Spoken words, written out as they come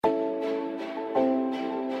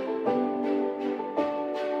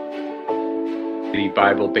The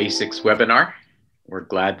Bible Basics webinar. We're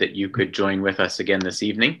glad that you could join with us again this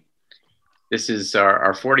evening. This is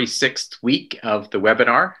our 46th week of the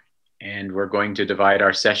webinar, and we're going to divide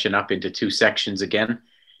our session up into two sections again.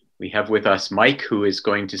 We have with us Mike, who is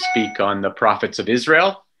going to speak on the prophets of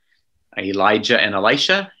Israel, Elijah and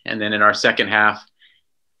Elisha, and then in our second half,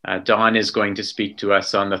 Don is going to speak to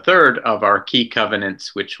us on the third of our key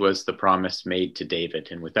covenants, which was the promise made to David.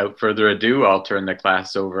 And without further ado, I'll turn the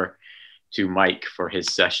class over to Mike for his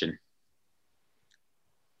session.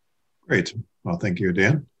 Great. Well, thank you,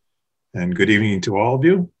 Dan. And good evening to all of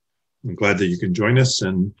you. I'm glad that you can join us.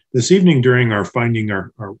 And this evening during our Finding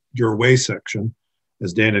Your Way section,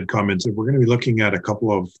 as Dan had commented, we're going to be looking at a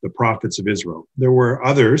couple of the prophets of Israel. There were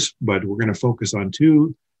others, but we're going to focus on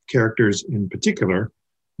two characters in particular,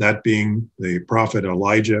 that being the prophet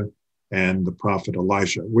Elijah and the prophet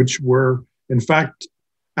Elisha, which were in fact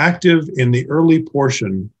active in the early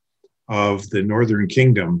portion of the northern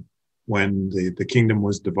kingdom when the kingdom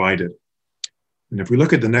was divided. And if we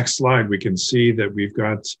look at the next slide, we can see that we've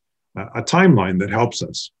got a timeline that helps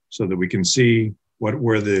us so that we can see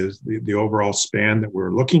where the overall span that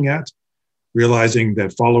we're looking at, realizing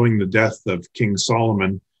that following the death of King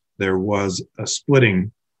Solomon, there was a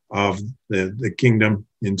splitting of the kingdom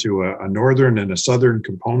into a northern and a southern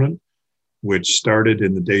component, which started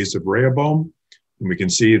in the days of Rehoboam. And we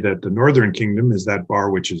can see that the northern kingdom is that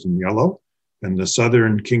bar which is in yellow, and the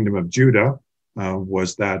southern kingdom of Judah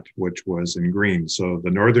was that which was in green. So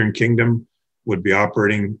the northern kingdom would be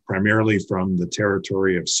operating primarily from the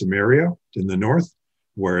territory of Samaria in the north,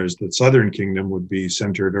 whereas the southern kingdom would be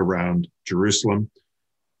centered around Jerusalem.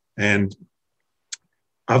 And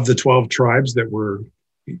of the 12 tribes that were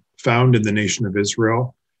found in the nation of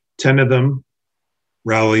Israel, 10 of them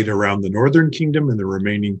rallied around the northern kingdom, and the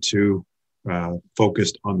remaining two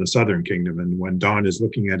focused on the southern kingdom. And when Don is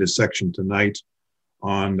looking at his section tonight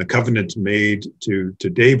on the covenant made to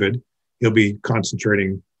David, he'll be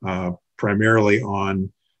concentrating primarily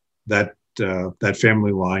on that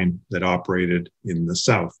family line that operated in the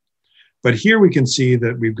south. But here we can see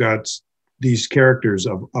that we've got these characters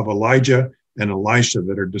of Elijah and Elisha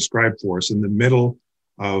that are described for us in the middle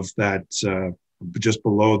of that, just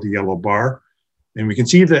below the yellow bar. And we can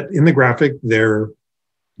see that in the graphic, their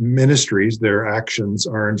ministries, their actions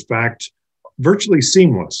are in fact virtually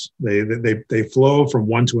seamless. They flow from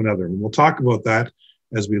one to another. And we'll talk about that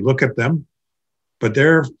as we look at them. But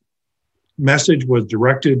their message was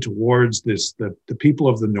directed towards the people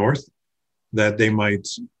of the north, that they might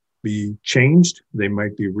be changed, they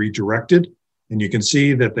might be redirected. And you can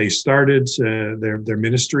see that they started their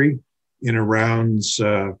ministry in around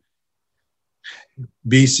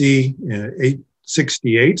BC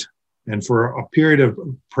 868. And for a period of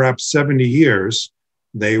perhaps 70 years,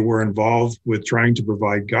 they were involved with trying to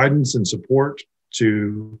provide guidance and support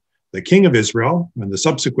to the king of Israel and the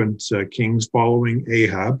subsequent kings following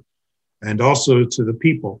Ahab, and also to the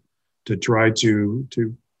people to try to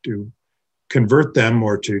convert them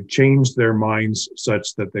or to change their minds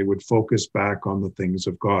such that they would focus back on the things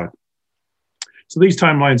of God. So these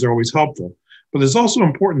timelines are always helpful, but it's also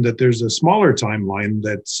important that there's a smaller timeline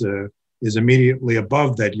that is immediately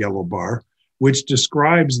above that yellow bar, which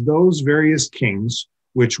describes those various kings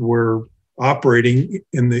which were operating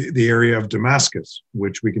in the area of Damascus,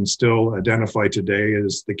 which we can still identify today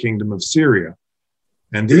as the kingdom of Syria.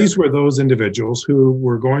 And these were those individuals who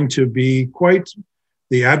were going to be quite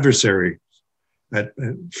the adversary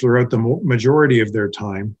throughout the majority of their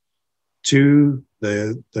time to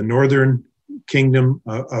the northern kingdom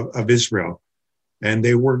of Israel. And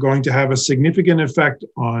they were going to have a significant effect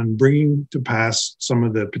on bringing to pass some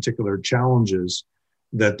of the particular challenges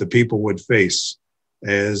that the people would face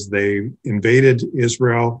as they invaded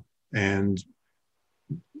Israel and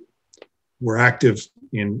were active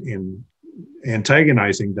in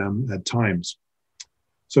antagonizing them at times.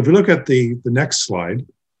 So if we look at the next slide,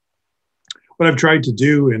 what I've tried to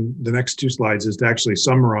do in the next two slides is to actually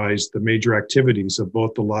summarize the major activities of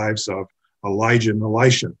both the lives of Elijah and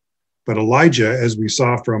Elisha. But Elijah, as we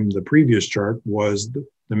saw from the previous chart, was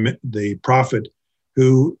the prophet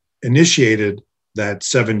who initiated that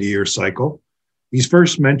 70-year cycle. He's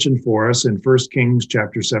first mentioned for us in 1 Kings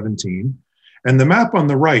chapter 17. And the map on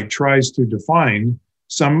the right tries to define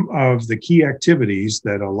some of the key activities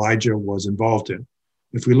that Elijah was involved in.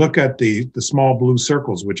 If we look at the small blue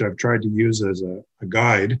circles, which I've tried to use as a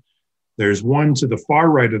guide, there's one to the far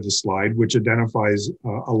right of the slide, which identifies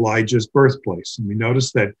Elijah's birthplace. And we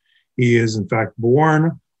notice that he is, in fact,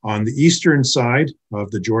 born on the eastern side of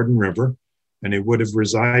the Jordan River, and it would have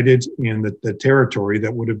resided in the territory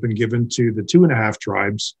that would have been given to the 2.5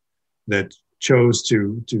 tribes that chose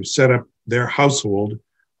to set up their household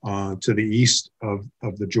to the east of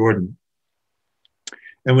the Jordan.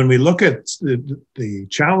 And when we look at the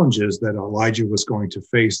challenges that Elijah was going to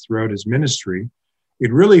face throughout his ministry,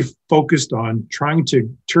 it really focused on trying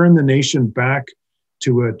to turn the nation back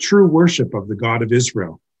to a true worship of the God of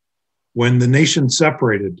Israel. When the nation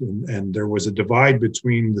separated and there was a divide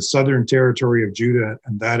between the southern territory of Judah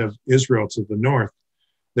and that of Israel to the north,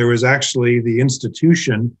 there was actually the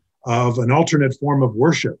institution of an alternate form of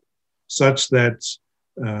worship, such that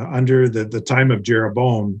under the time of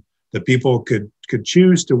Jeroboam, the people could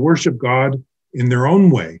choose to worship God in their own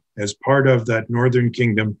way as part of that northern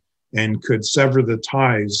kingdom, and could sever the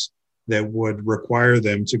ties that would require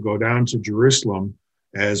them to go down to Jerusalem,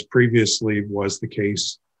 as previously was the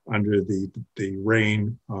case under the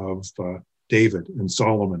reign of David and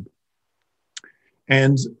Solomon.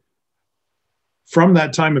 And from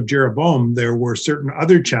that time of Jeroboam, there were certain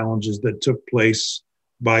other challenges that took place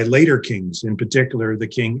by later kings, in particular the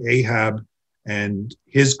king Ahab and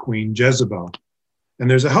his queen Jezebel. And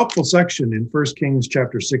there's a helpful section in 1 Kings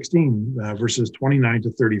chapter 16, verses 29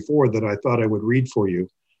 to 34 that I thought I would read for you,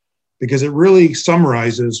 because it really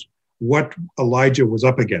summarizes what Elijah was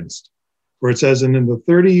up against. Where it says, "And in the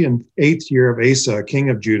 38th year of Asa, king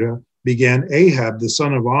of Judah, began Ahab the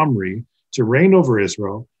son of Omri to reign over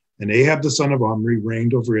Israel. And Ahab the son of Omri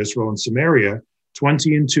reigned over Israel and Samaria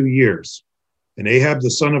 22 years. And Ahab the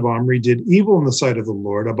son of Omri did evil in the sight of the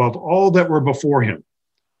Lord above all that were before him."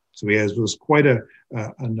 So he was quite a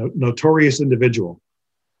notorious individual.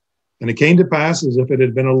 "And it came to pass, as if it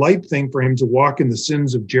had been a light thing for him to walk in the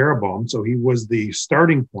sins of Jeroboam," so he was the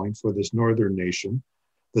starting point for this northern nation,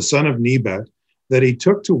 "the son of Nebat, that he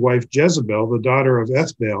took to wife Jezebel, the daughter of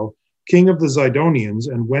Ethbaal, king of the Zidonians,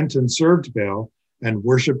 and went and served Baal and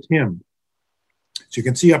worshipped him." So you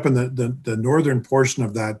can see up in the northern portion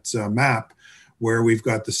of that map, where we've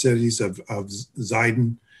got the cities of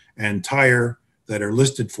Zidon and Tyre that are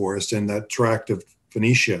listed for us in that tract of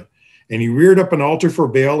Phoenicia. "And he reared up an altar for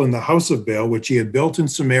Baal in the house of Baal, which he had built in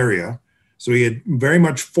Samaria." So he had very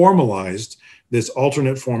much formalized this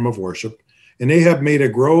alternate form of worship. "And Ahab made a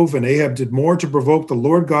grove, and Ahab did more to provoke the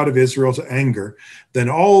Lord God of Israel to anger than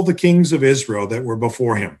all the kings of Israel that were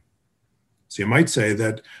before him." So you might say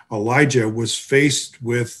that Elijah was faced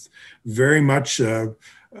with very much an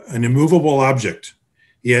immovable object.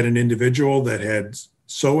 He had an individual that had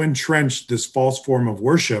so entrenched this false form of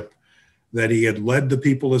worship that he had led the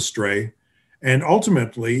people astray. And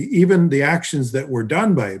ultimately, even the actions that were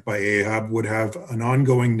done by Ahab would have an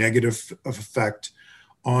ongoing negative effect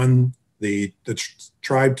on the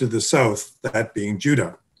tribe to the south, that being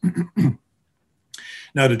Judah.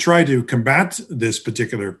 Now, to try to combat this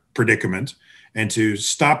particular predicament and to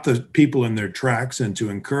stop the people in their tracks and to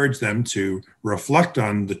encourage them to reflect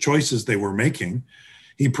on the choices they were making,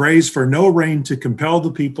 he prays for no rain to compel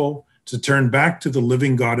the people to turn back to the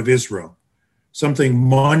living God of Israel. Something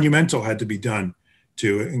monumental had to be done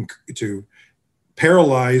to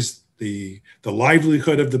paralyze the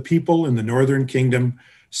livelihood of the people in the northern kingdom,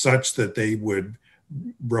 such that they would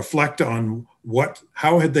reflect on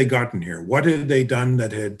how had they gotten here? What had they done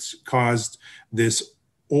that had caused this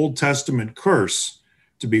Old Testament curse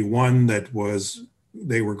to be one that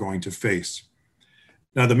they were going to face?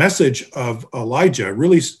 Now, the message of Elijah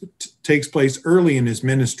really takes place early in his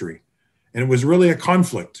ministry, and it was really a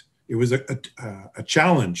conflict. It was a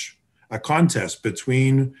challenge, a contest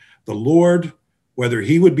between the Lord, whether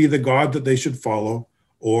he would be the God that they should follow,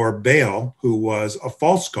 or Baal, who was a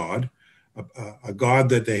false god, a god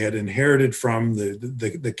that they had inherited from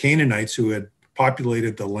the Canaanites who had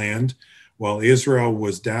populated the land while Israel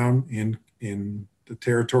was down in the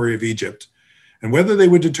territory of Egypt, and whether they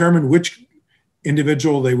would determine which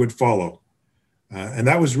individual they would follow. And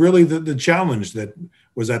that was really the challenge that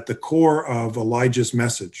was at the core of Elijah's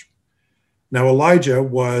message. Now, Elijah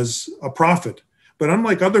was a prophet, but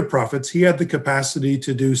unlike other prophets, he had the capacity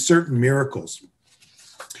to do certain miracles.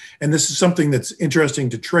 And this is something that's interesting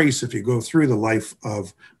to trace if you go through the life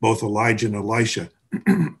of both Elijah and Elisha.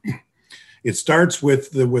 It starts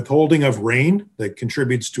with the withholding of rain that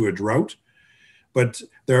contributes to a drought, but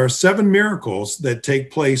there are 7 miracles that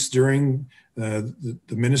take place during the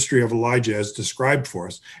ministry of Elijah as described for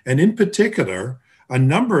us. And in particular, a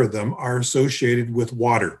number of them are associated with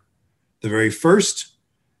water. The very first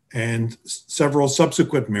and several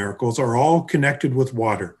subsequent miracles are all connected with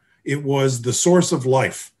water. It was the source of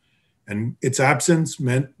life, and its absence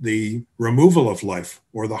meant the removal of life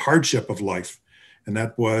or the hardship of life. And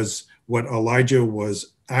that was what Elijah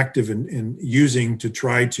was active in using to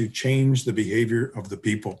try to change the behavior of the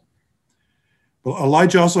people. But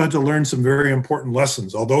Elijah also had to learn some very important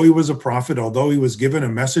lessons. Although he was a prophet, although he was given a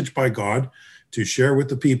message by God to share with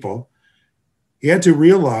the people, he had to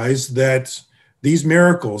realize that these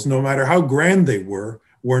miracles, no matter how grand they were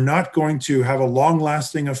not going to have a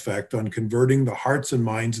long-lasting effect on converting the hearts and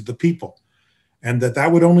minds of the people, and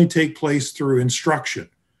that would only take place through instruction,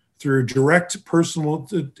 through direct personal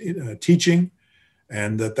teaching,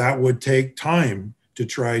 and that would take time to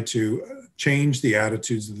try to change the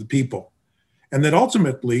attitudes of the people. And that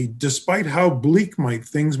ultimately, despite how bleak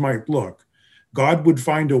things might look, God would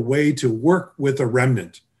find a way to work with a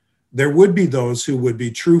remnant. There would be those who would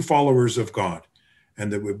be true followers of God, and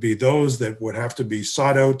there would be those that would have to be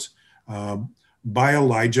sought out by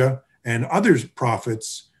Elijah and other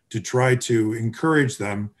prophets to try to encourage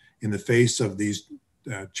them in the face of these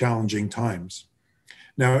challenging times.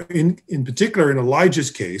 Now, in particular, in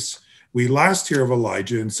Elijah's case, we last hear of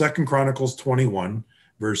Elijah in 2 Chronicles 21,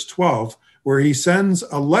 verse 12, where he sends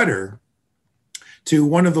a letter to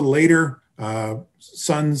one of the later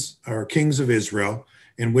sons or kings of Israel,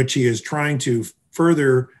 in which he is trying to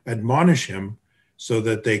further admonish him so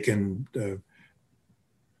that they can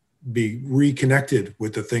be reconnected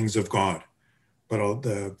with the things of God. But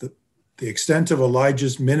the extent of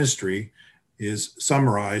Elijah's ministry is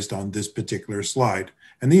summarized on this particular slide.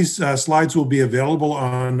 And these slides will be available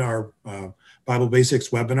on our Bible Basics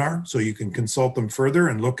webinar, so you can consult them further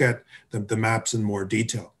and look at the maps in more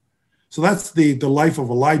detail. So that's the life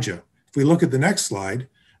of Elijah. If we look at the next slide,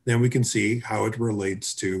 then we can see how it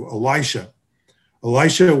relates to Elisha.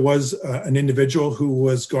 Elisha was an individual who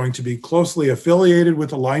was going to be closely affiliated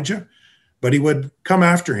with Elijah, but he would come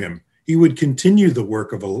after him. He would continue the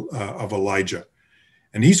work of Elijah.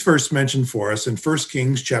 And he's first mentioned for us in 1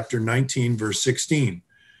 Kings chapter 19, verse 16,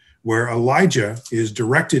 where Elijah is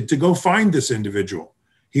directed to go find this individual.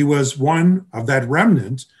 He was one of that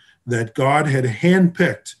remnant that God had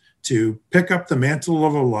handpicked to pick up the mantle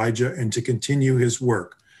of Elijah and to continue his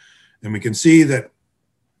work. And we can see that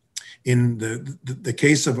in the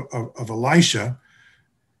case of Elisha,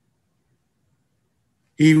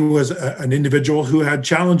 he was an individual who had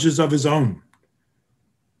challenges of his own,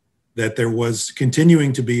 that there was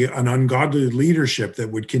continuing to be an ungodly leadership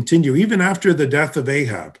that would continue even after the death of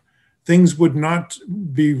Ahab. Things would not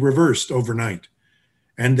be reversed overnight,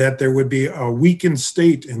 and that there would be a weakened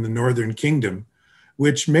state in the northern kingdom,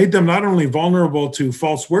 which made them not only vulnerable to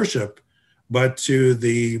false worship, but to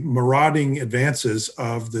the marauding advances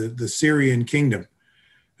of the Syrian kingdom,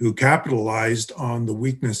 who capitalized on the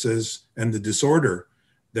weaknesses and the disorder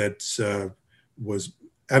that was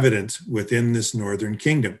evident within this northern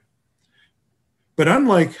kingdom. But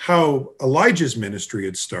unlike how Elijah's ministry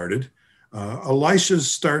had started,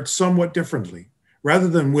 Elisha's starts somewhat differently. Rather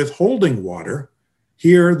than withholding water,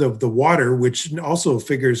 here the water, which also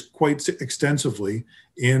figures quite extensively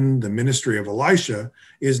in the ministry of Elisha,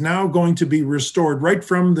 is now going to be restored right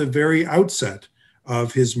from the very outset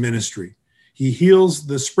of his ministry. He heals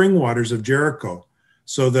the spring waters of Jericho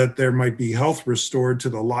so that there might be health restored to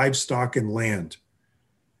the livestock and land.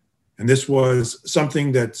 And this was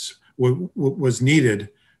something that was needed,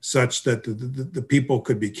 such that the people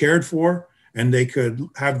could be cared for and they could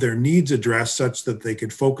have their needs addressed such that they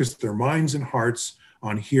could focus their minds and hearts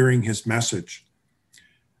on hearing his message.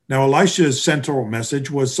 Now, Elisha's central message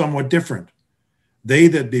was somewhat different. They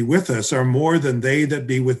that be with us are more than they that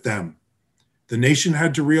be with them. The nation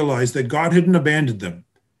had to realize that God hadn't abandoned them.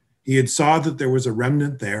 He had saw that there was a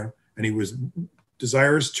remnant there, and he was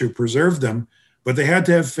desirous to preserve them, but they had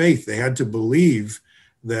to have faith. They had to believe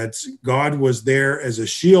that God was there as a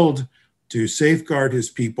shield to safeguard his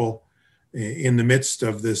people in the midst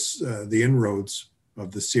of this, the inroads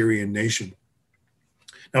of the Syrian nation.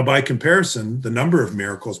 Now, by comparison, the number of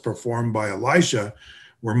miracles performed by Elisha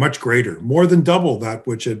were much greater, more than double that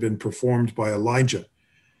which had been performed by Elijah.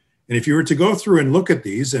 And if you were to go through and look at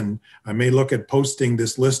these, and I may look at posting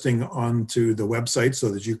this listing onto the website so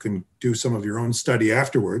that you can do some of your own study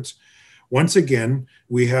afterwards, once again,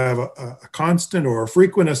 we have a constant or a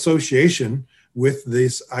frequent association with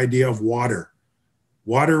this idea of water.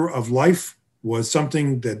 Water of life was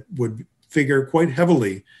something that would figure quite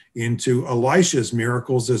heavily into Elisha's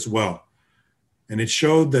miracles as well. And it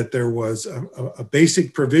showed that there was a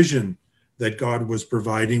basic provision that God was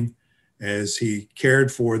providing as he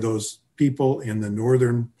cared for those people in the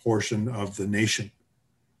northern portion of the nation.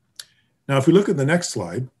 Now, if we look at the next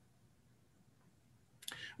slide,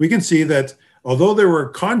 we can see that although there were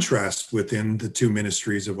contrasts within the two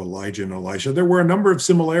ministries of Elijah and Elisha, there were a number of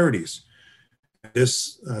similarities.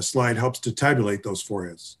 This slide helps to tabulate those for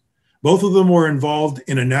us. Both of them were involved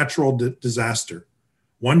in a natural disaster.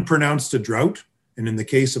 One pronounced a drought, and in the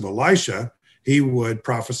case of Elisha, he would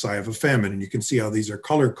prophesy of a famine. And you can see how these are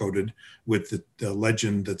color-coded with the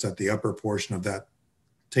legend that's at the upper portion of that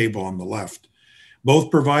table on the left.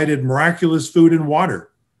 Both provided miraculous food and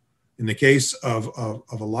water. In the case of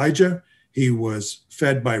Elijah, he was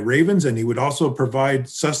fed by ravens, and he would also provide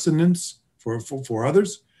sustenance for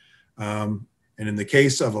others. And in the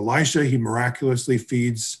case of Elisha, he miraculously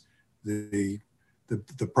feeds the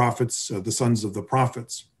prophets, the sons of the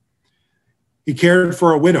prophets. He cared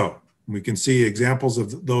for a widow. We can see examples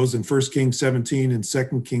of those in 1 Kings 17 and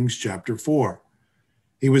 2 Kings chapter 4.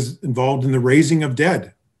 He was involved in the raising of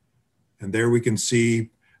dead. And there we can see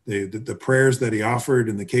the prayers that he offered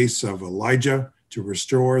in the case of Elijah to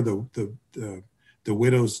restore the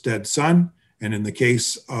widow's dead son. And in the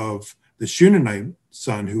case of the Shunammite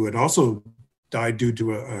son, who had also died due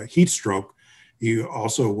to a heat stroke, he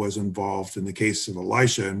also was involved in the case of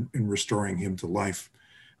Elisha in restoring him to life.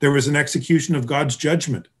 There was an execution of God's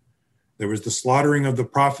judgment. There was the slaughtering of the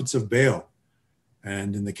prophets of Baal.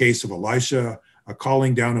 And in the case of Elisha, a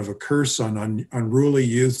calling down of a curse on unruly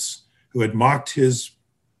youths who had mocked his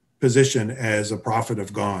position as a prophet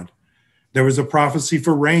of God. There was a prophecy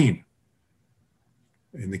for rain.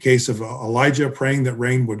 In the case of Elijah, praying that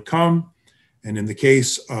rain would come. And in the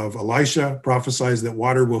case of Elisha, prophesies that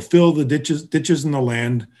water will fill the ditches in the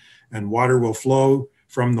land, and water will flow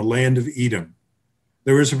from the land of Edom.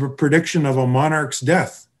 There was a prediction of a monarch's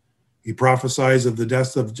death. He prophesies of the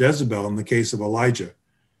death of Jezebel in the case of Elijah.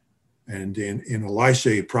 And in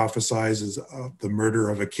Elisha, he prophesies of the murder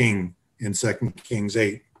of a king in 2 Kings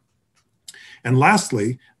 8. And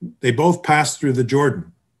lastly, they both passed through the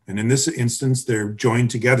Jordan. And in this instance, they're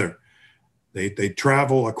joined together. They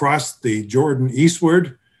travel across the Jordan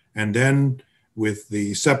eastward, and then with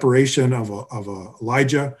the separation of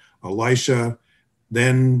Elijah, Elisha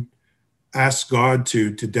then asks God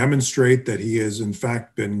to demonstrate that he has in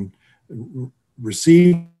fact been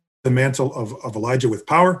received the mantle of Elijah with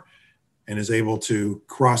power, and is able to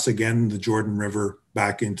cross again the Jordan River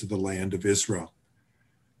back into the land of Israel.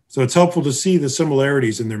 So it's helpful to see the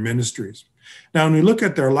similarities in their ministries. Now, when we look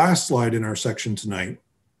at their last slide in our section tonight,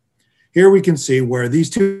 here we can see where these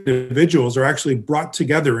two individuals are actually brought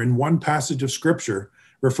together in one passage of scripture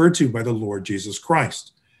referred to by the Lord Jesus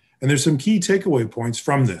Christ. And there's some key takeaway points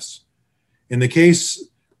from this. In the case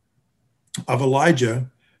of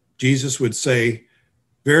Elijah, Jesus would say,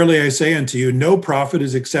 "Verily I say unto you, no prophet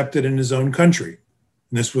is accepted in his own country."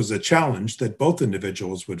 And this was a challenge that both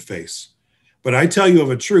individuals would face. "But I tell you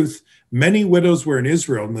of a truth, many widows were in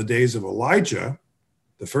Israel in the days of Elijah,"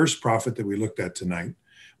 the first prophet that we looked at tonight,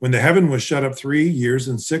 "when the heaven was shut up 3 years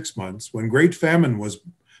and 6 months, when great famine was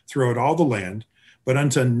throughout all the land. But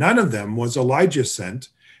unto none of them was Elijah sent,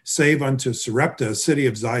 save unto Sarepta, a city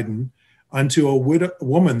of Zidon, unto a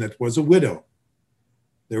woman that was a widow."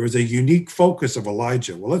 There was a unique focus of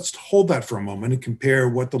Elijah. Well, let's hold that for a moment and compare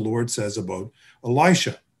what the Lord says about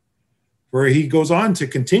Elisha, where he goes on to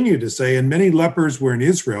continue to say, "And many lepers were in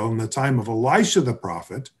Israel in the time of Elisha the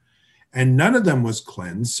prophet, and none of them was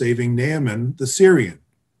cleansed, saving Naaman the Syrian."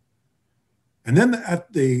 And then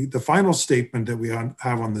at the final statement that we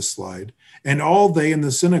have on this slide, "And all they in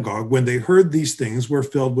the synagogue, when they heard these things, were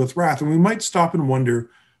filled with wrath." And we might stop and wonder,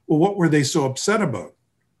 well, what were they so upset about?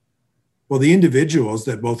 Well, the individuals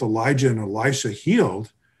that both Elijah and Elisha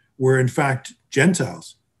healed were in fact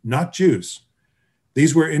Gentiles, not Jews.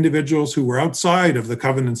 These were individuals who were outside of the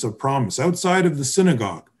covenants of promise, outside of the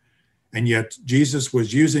synagogue. And yet Jesus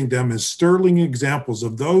was using them as sterling examples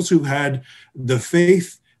of those who had the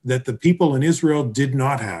faith that the people in Israel did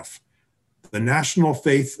not have. The national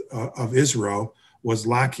faith of Israel was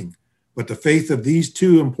lacking, but the faith of these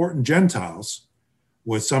two important Gentiles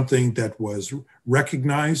was something that was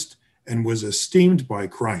recognized and was esteemed by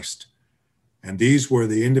Christ. And these were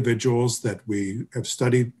the individuals that we have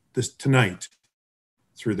studied this tonight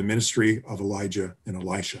through the ministry of Elijah and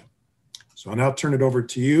Elisha. So I'll now turn it over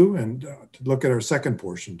to you and to look at our second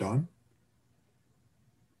portion, Don.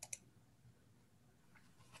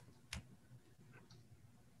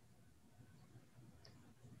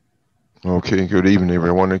 Okay, good evening,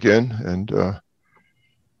 everyone, again, and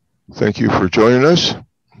thank you for joining us.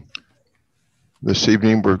 This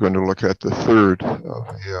evening, we're going to look at the third of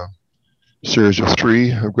a series of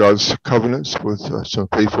 3 of God's covenants with some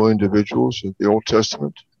faithful individuals in the Old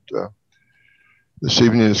Testament. This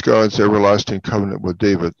evening is God's everlasting covenant with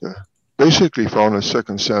David, basically found in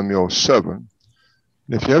 2 Samuel 7.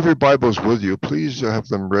 And if you have your Bibles with you, please have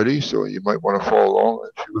them ready, so you might want to follow along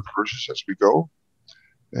a few verses as we go.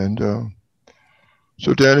 And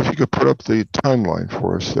so, Dan, if you could put up the timeline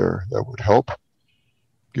for us there, that would help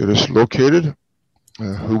get us located.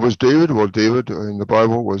 Who was David? Well, David in the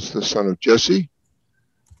Bible was the son of Jesse.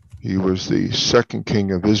 He was the second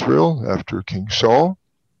king of Israel after King Saul.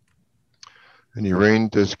 And he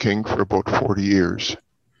reigned as king for about 40 years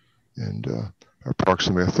and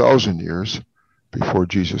approximately 1,000 years before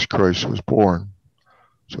Jesus Christ was born.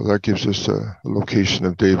 So that gives us a location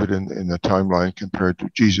of David in the timeline compared to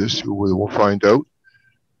Jesus, who we will find out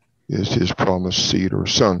is his promised seed or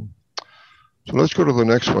son. So let's go to the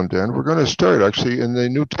next one, Dan. We're going to start actually in the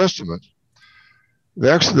New Testament.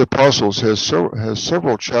 The Acts of the Apostles has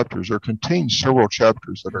several chapters, or contains several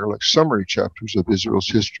chapters that are like summary chapters of Israel's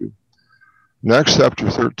history. In Acts chapter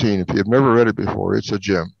 13, if you've never read it before, it's a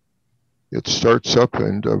gem. It starts up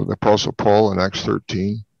in the Apostle Paul in Acts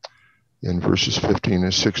 13 in verses 15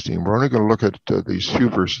 and 16. We're only going to look at these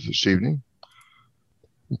few verses this evening.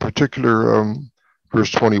 In particular,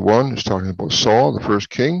 verse 21 is talking about Saul, the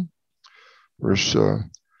first king. Verse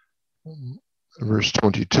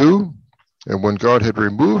 22, and when God had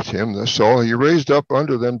removed him, the Saul, he raised up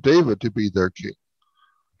unto them David to be their king,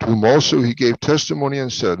 to whom also he gave testimony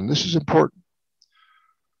and said, and this is important,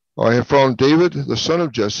 I have found David, the son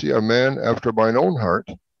of Jesse, a man after mine own heart,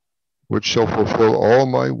 which shall fulfill all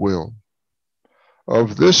my will.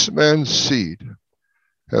 Of this man's seed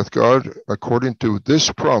hath God, according to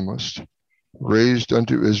this promise, raised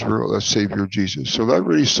unto Israel a Savior, Jesus. So that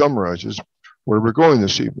really summarizes where we're going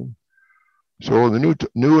this evening. So the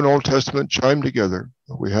New and Old Testament chime together.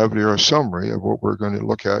 We have here a summary of what we're going to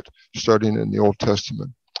look at starting in the Old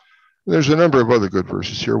Testament. And there's a number of other good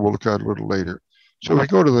verses here we'll look at a little later. So if we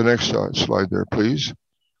go to the next slide there, please.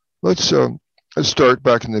 Let's start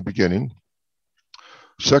back in the beginning.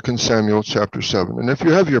 2 Samuel chapter 7. And if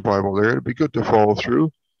you have your Bible there, it'd be good to follow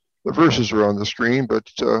through. The verses are on the screen, but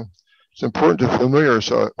it's important to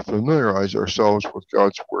familiarize ourselves with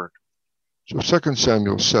God's Word. So 2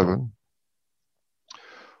 Samuel 7,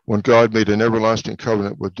 when God made an everlasting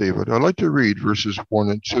covenant with David. I'd like to read verses 1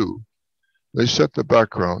 and 2. They set the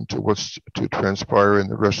background to what's to transpire in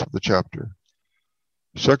the rest of the chapter.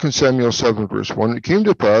 2 Samuel 7, verse 1, it came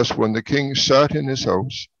to pass when the king sat in his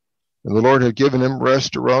house, and the Lord had given him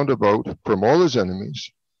rest round about from all his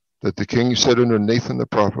enemies, that the king said unto Nathan the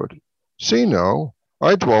prophet, see now,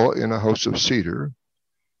 I dwell in a house of cedar,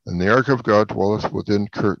 and the ark of God dwelleth within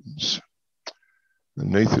curtains. And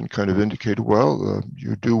Nathan kind of indicated, well,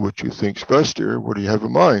 you do what you think's best here. What do you have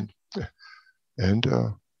in mind? And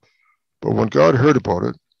but when God heard about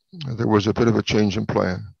it, there was a bit of a change in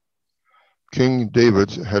plan. King David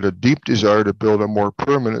had a deep desire to build a more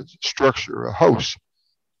permanent structure, a house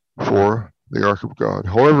for the ark of God.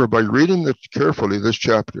 However, by reading carefully this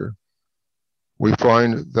chapter, we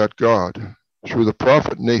find that God, through the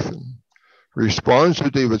prophet Nathan, responds to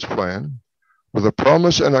David's plan with a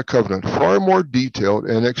promise and a covenant far more detailed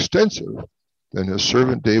and extensive than his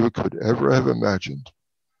servant David could ever have imagined.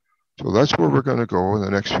 So that's where we're going to go in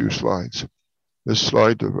the next few slides. This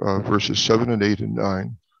slide, verses 7 and 8 and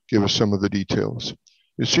 9, give us some of the details.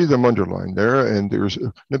 You see them underlined there, and there's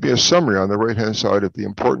going to be a summary on the right-hand side of the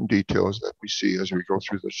important details that we see as we go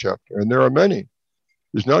through this chapter. And there are many.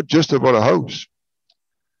 It's not just about a house.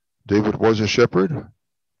 David was a shepherd,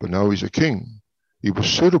 but now he's a king. He was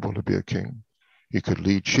suitable to be a king. He could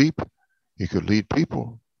lead sheep. He could lead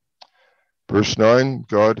people. Verse 9,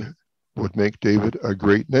 God would make David a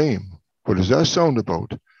great name. What does that sound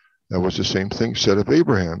about? That was the same thing said of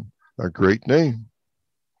Abraham, a great name.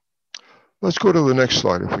 Let's go to the next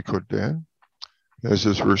slide if we could, Dan. This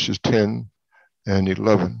is verses 10 and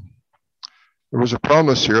 11. There was a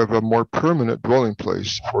promise here of a more permanent dwelling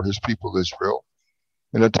place for his people Israel,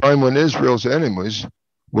 in a time when Israel's enemies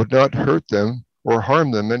would not hurt them or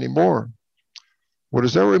harm them anymore. What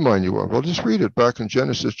does that remind you of? I'll just read it back in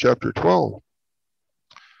Genesis chapter 12. It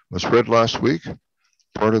was read last week,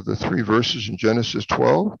 part of the 3 verses in Genesis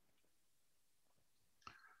 12.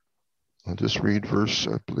 I'll just read verse,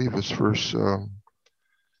 I believe it's verse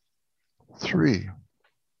 3.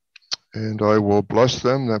 And I will bless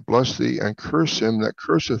them that bless thee, and curse him that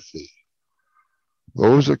curseth thee.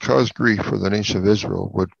 Those that cause grief for the nation of Israel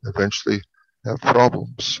would eventually have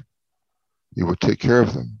problems. He would take care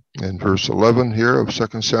of them. In verse 11 here of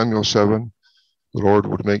 2 Samuel 7, the Lord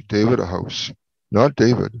would make David a house. Not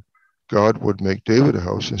David. God would make David a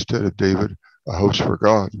house instead of David a house for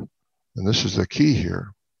God. And this is the key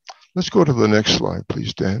here. Let's go to the next slide,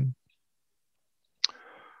 please, Dan.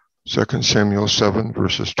 2 Samuel 7,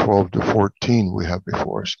 verses 12 to 14 we have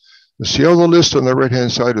before us. You see how the list on the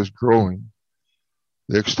right-hand side is growing.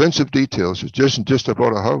 The extensive details is just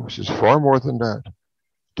about a house. It's far more than that.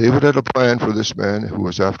 David had a plan for this man who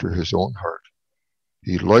was after his own heart.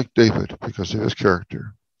 He liked David because of his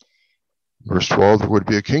character. Verse 12, there would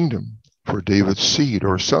be a kingdom for David's seed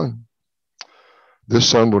or son. This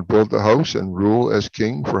son would build the house and rule as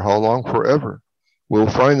king for how long? Forever. We'll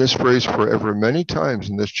find this phrase forever many times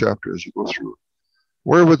in this chapter as you go through it.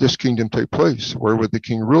 Where would this kingdom take place? Where would the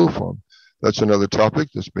king rule from? That's another topic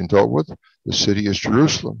that's been dealt with. The city is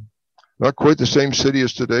Jerusalem. Not quite the same city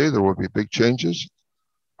as today. There will be big changes,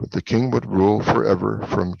 but the king would rule forever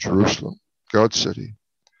from Jerusalem, God's city.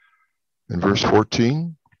 In verse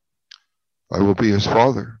 14, I will be his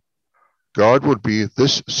father. God would be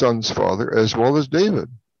this son's father as well as David.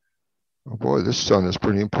 Oh boy, this son is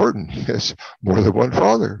pretty important. He has more than one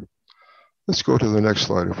father. Let's go to the next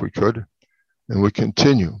slide if we could. And we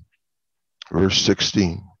continue. Verse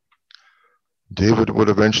 16. David would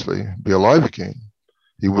eventually be alive again.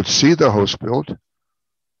 He would see the house built,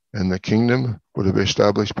 and the kingdom would have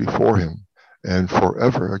established before him, and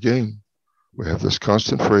forever again. We have this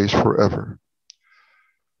constant phrase, forever.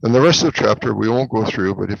 And the rest of the chapter we won't go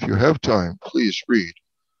through, but if you have time, please read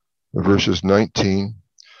the verses 19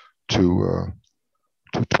 to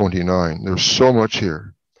 29. There's so much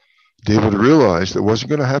here. David realized it wasn't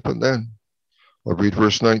going to happen then. I'll read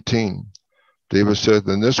verse 19. David said,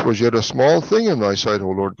 Then this was yet a small thing in thy sight, O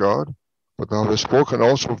Lord God, but thou hast spoken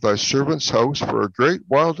also of thy servant's house for a great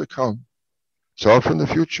while to come. It's out from the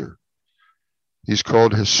future. He's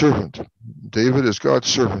called his servant. David is God's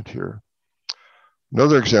servant here.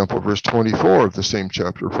 Another example, verse 24 of the same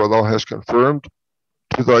chapter, For thou hast confirmed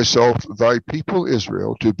to thyself thy people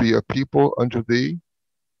Israel to be a people unto thee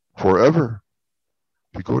forever.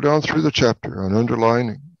 If you go down through the chapter and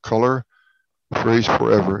underline, color, phrase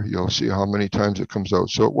forever, you'll see how many times it comes out.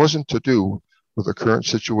 So it wasn't to do with the current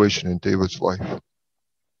situation in David's life.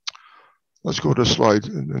 Let's go to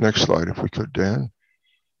the next slide if we could, Dan.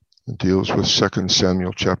 It deals with 2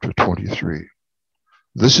 Samuel chapter 23.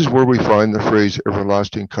 This is where we find the phrase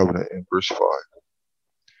everlasting covenant in verse 5.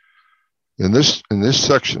 In this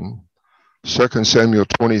section, 2 Samuel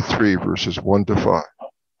 23 verses 1 to 5,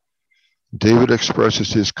 David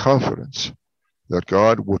expresses his confidence that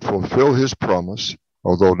God would fulfill his promise,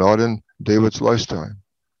 although not in David's lifetime.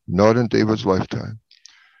 Not in David's lifetime.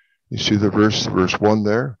 You see the verse 1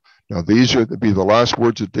 there? Now these are to be the last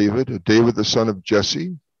words of David, David the son of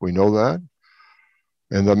Jesse, we know that,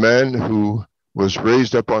 and the man who was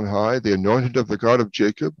raised up on high, the anointed of the God of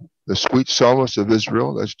Jacob, the sweet psalmist of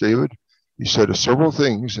Israel, that's David. He said several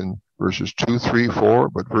things in verses 2, 3, 4,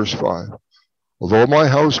 but verse 5. Although my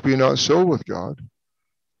house be not so with God,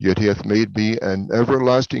 yet he hath made me an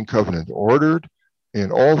everlasting covenant, ordered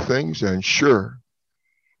in all things and sure.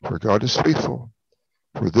 For God is faithful.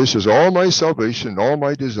 For this is all my salvation, all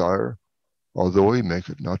my desire, although he make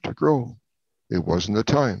it not to grow. It wasn't the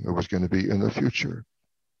time. It was going to be in the future.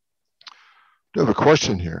 I have a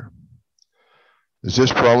question here. Is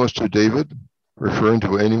this promise to David referring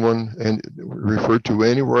to anyone and referred to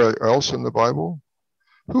anywhere else in the Bible?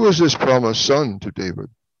 Who is this promised son to David,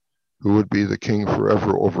 who would be the king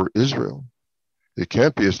forever over Israel? It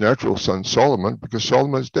can't be his natural son Solomon, because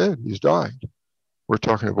Solomon is dead. He's died. We're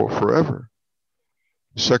talking about forever.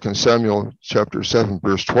 2 Samuel chapter 7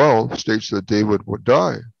 verse 12 states that David would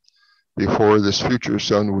die before this future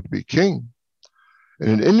son would be king.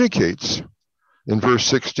 And it indicates in verse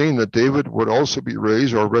 16 that David would also be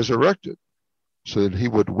raised or resurrected so that he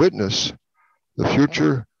would witness this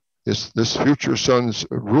future son's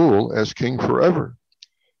rule as king forever.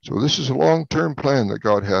 So this is a long-term plan that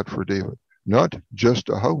God had for David, not just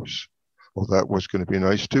a house. Well, that was going to be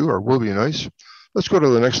nice too, or will be nice. Let's go to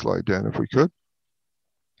the next slide, Dan, if we could.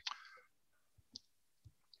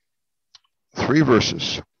 3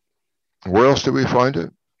 verses. Where else do we find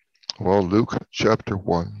it? Well, Luke chapter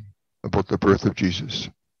 1, about the birth of Jesus.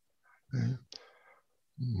 Okay.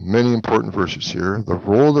 Many important verses here. The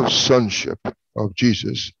role of sonship of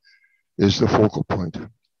Jesus is the focal point.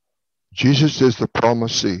 Jesus is the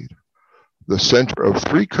promised seed, the center of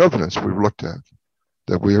 3 covenants we've looked at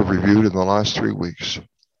that we have reviewed in the last 3 weeks.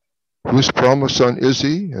 Whose promised son is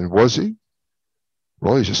he and was he?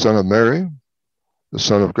 Well, he's the son of Mary, the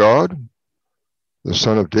son of God, the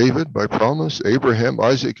son of David by promise, Abraham,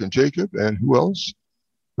 Isaac, and Jacob, and who else?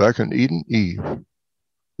 Back in Eden, Eve.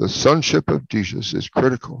 The sonship of Jesus is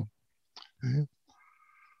critical. Okay.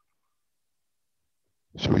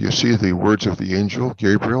 So you see the words of the angel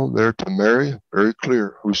Gabriel there to Mary, very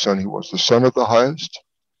clear whose son he was, the son of the highest.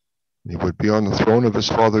 He would be on the throne of his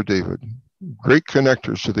father David. Great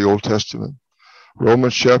connectors to the Old Testament.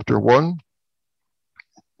 Romans chapter 1,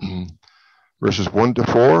 verses 1 to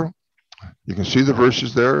 4. You can see the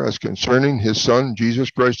verses there as concerning his son, Jesus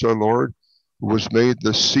Christ our Lord, who was made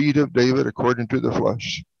the seed of David according to the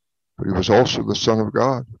flesh. But he was also the Son of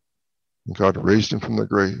God. And God raised him from the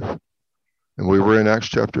grave. And we were in Acts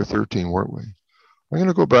chapter 13, weren't we? I'm going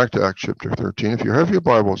to go back to Acts chapter 13. If you have your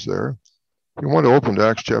Bibles there, if you want to open to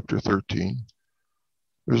Acts chapter 13,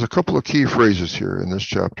 there's a couple of key phrases here in this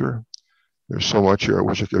chapter. There's so much here, I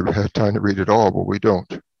wish I could have had time to read it all, but we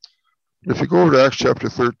don't. If you go over to Acts chapter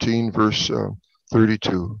 13, verse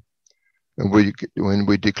 32, and when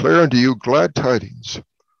we declare unto you glad tidings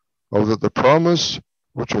of that the promise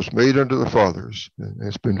which was made unto the fathers, and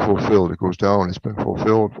it's been fulfilled. It goes down, it's been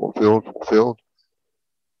fulfilled.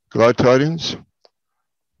 Glad tidings.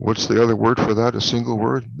 What's the other word for that? A single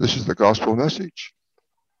word. This is the gospel message.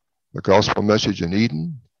 The gospel message in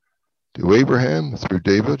Eden, to Abraham, through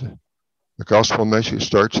David. The gospel message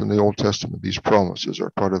starts in the Old Testament. These promises are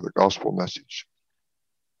part of the gospel message.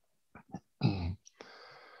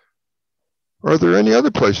 Are there any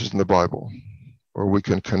other places in the Bible where we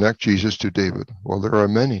can connect Jesus to David? Well, there are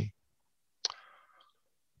many.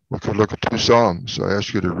 We could look at 2 Psalms. I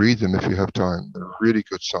ask you to read them if you have time. They're really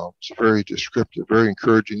good Psalms, very descriptive, very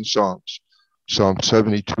encouraging Psalms. Psalm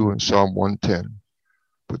 72 and Psalm 110.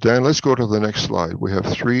 But Dan, let's go to the next slide. We have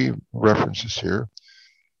 3 references here.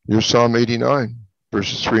 Here's Psalm 89,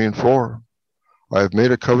 verses 3 and 4. I have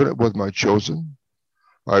made a covenant with my chosen.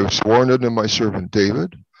 I have sworn unto my servant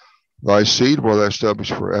David. Thy seed will I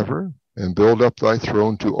establish forever, and build up thy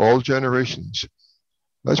throne to all generations.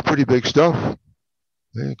 That's pretty big stuff.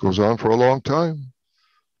 It goes on for a long time.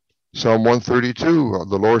 Psalm 132,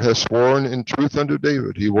 the Lord has sworn in truth unto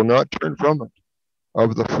David. He will not turn from it.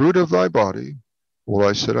 Of the fruit of thy body will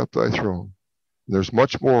I set up thy throne. There's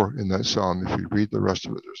much more in that psalm. If you read the rest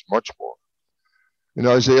of it, there's much more. In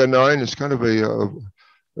Isaiah 9, it's kind of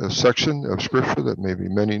a section of scripture that maybe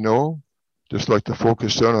many know, just like the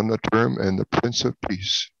focus done on the term, and the Prince of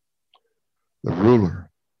Peace, the ruler.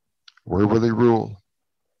 Where will he rule?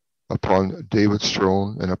 Upon David's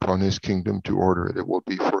throne and upon his kingdom to order it. It will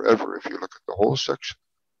be forever. If you look at the whole section,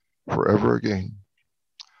 forever again.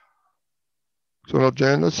 So now,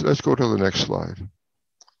 Jan, let's go to the next slide.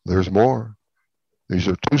 There's more. These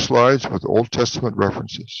are 2 slides with Old Testament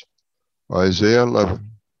references. Isaiah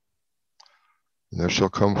 11. And there shall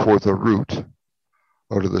come forth a root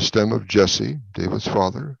out of the stem of Jesse, David's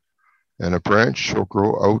father, and a branch shall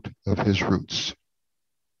grow out of his roots.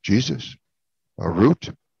 Jesus, a root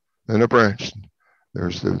and a branch.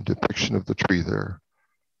 There's the depiction of the tree there.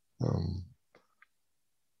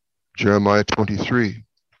 Jeremiah 23.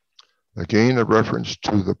 Again, a reference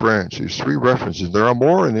to the branch. There's 3 references. There are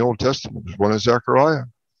more in the Old Testament. There's one in Zechariah.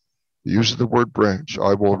 He uses the word branch.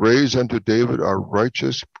 I will raise unto David a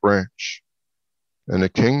righteous branch, and a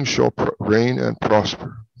king shall reign and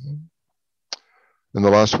prosper. And the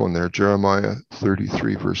last one there, Jeremiah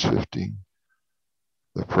 33, verse 15.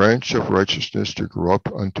 The branch of righteousness to grow up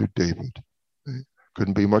unto David.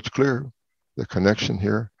 Couldn't be much clearer. The connection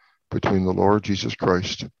here between the Lord Jesus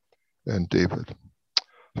Christ and David.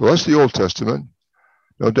 So that's the Old Testament.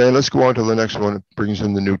 Now, Dan, let's go on to the next one. It brings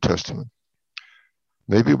in the New Testament.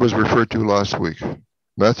 Maybe it was referred to last week.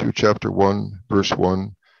 Matthew chapter 1, verse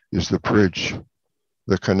 1 is the bridge,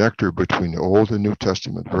 the connector between the Old and New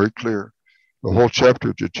Testament. Very clear. The whole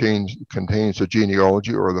chapter contains the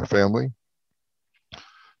genealogy or the family.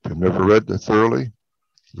 If you've never read it thoroughly,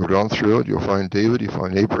 go down through it. You'll find David, you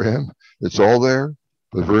find Abraham. It's all there.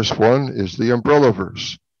 But verse 1 is the umbrella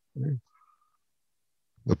verse.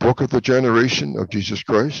 The book of the generation of Jesus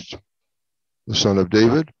Christ, the son of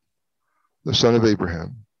David, the son of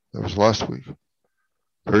Abraham. That was last week.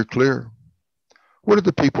 Very clear. What did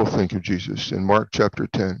the people think of Jesus in Mark chapter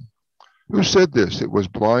 10? Who said this? It was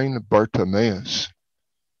blind Bartimaeus,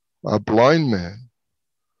 a blind man.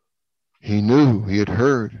 He knew, he had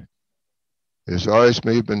heard. His eyes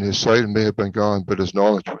may have been, his sight may have been gone, but his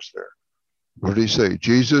knowledge was there. What did he say?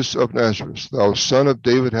 Jesus of Nazareth, thou son of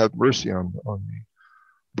David, have mercy on me.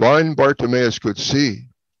 Blind Bartimaeus could see,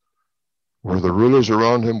 where the rulers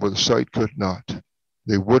around him with sight could not.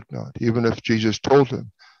 They would not. Even if Jesus told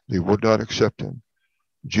them, they would not accept him.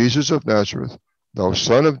 Jesus of Nazareth, thou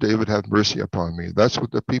son of David, have mercy upon me. That's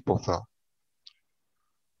what the people thought.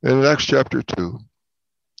 In Acts chapter 2,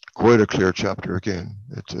 quite a clear chapter again.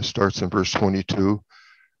 It starts in verse 22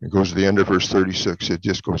 and goes to the end of verse 36. It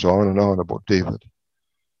just goes on and on about David.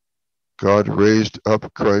 God raised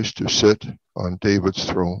up Christ to sit on David's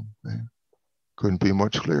throne. Couldn't be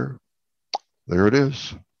much clearer. There it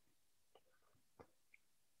is.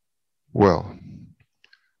 Well,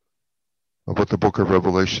 about the book of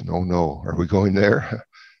Revelation. Oh no, are we going there?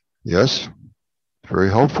 Yes, very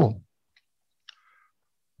helpful.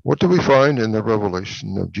 What do we find in the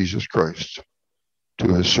revelation of Jesus Christ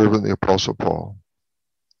to his servant, the Apostle Paul?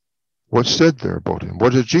 What's said there about him?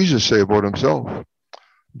 What did Jesus say about himself?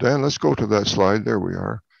 Dan, let's go to that slide. There we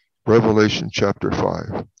are. Revelation chapter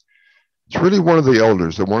 5. It's really one of the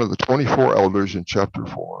elders, one of the 24 elders in chapter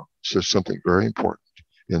 4, says something very important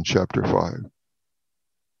in chapter 5.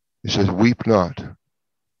 He says, weep not.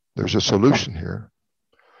 There's a solution here.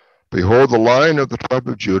 Behold, the Lion of the tribe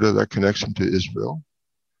of Judah, that connects him to Israel.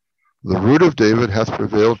 The root of David hath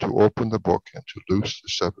prevailed to open the book and to loose the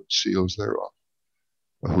 7 seals thereof.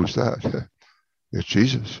 Well, who's that? It's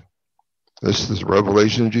Jesus. This is the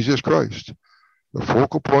revelation of Jesus Christ. The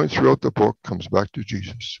focal point throughout the book comes back to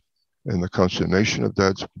Jesus and the consummation of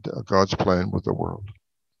God's plan with the world.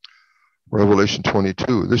 Revelation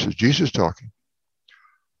 22, this is Jesus talking.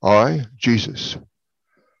 I, Jesus,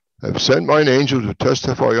 have sent mine angel to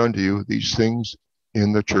testify unto you these things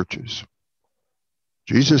in the churches.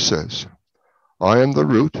 Jesus says, I am the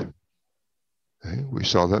root. Okay, we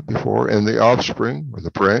saw that before. And the offspring, or the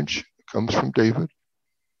branch, comes from David.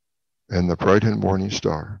 And the bright and morning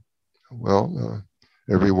star. Well,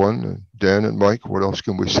 everyone, Dan and Mike, what else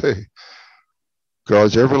can we say?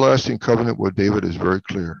 God's everlasting covenant with David is very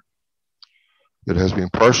clear. It has been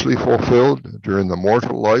partially fulfilled during the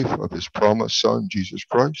mortal life of his promised son, Jesus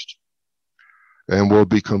Christ, and will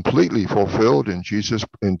be completely fulfilled in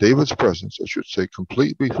David's presence. I should say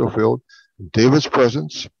completely fulfilled in David's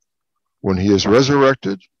presence when he is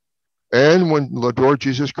resurrected and when the Lord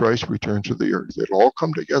Jesus Christ returns to the earth. It'll all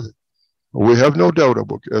come together. We have no doubt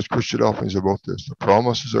about, as Christadelphians, about this. The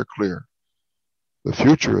promises are clear. The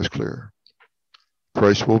future is clear.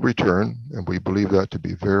 Christ will return, and we believe that to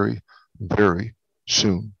be very, very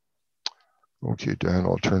soon. Okay, Dan,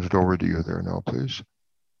 I'll turn it over to you there now, please.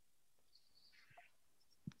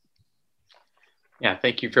 Yeah,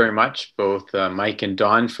 thank you very much, both Mike and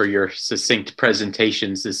Don, for your succinct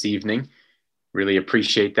presentations this evening. Really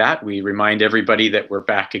appreciate that. We remind everybody that we're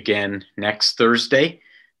back again next Thursday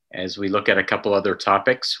as we look at a couple other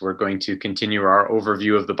topics. We're going to continue our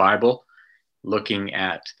overview of the Bible, looking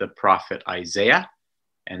at the prophet Isaiah.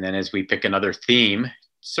 And then as we pick another theme,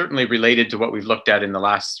 certainly related to what we've looked at in the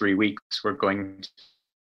last 3 weeks, we're going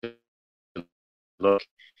to look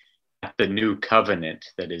at the new covenant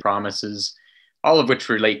that is promises, all of which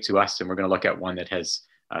relate to us. And we're going to look at one that has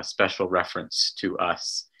a special reference to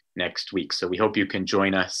us next week. So we hope you can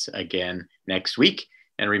join us again next week,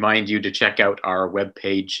 and remind you to check out our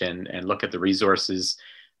webpage and look at the resources.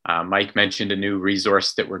 Mike mentioned a new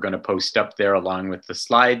resource that we're going to post up there along with the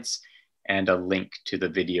slides and a link to the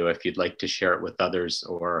video if you'd like to share it with others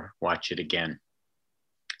or watch it again.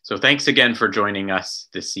 So thanks again for joining us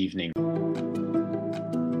this evening.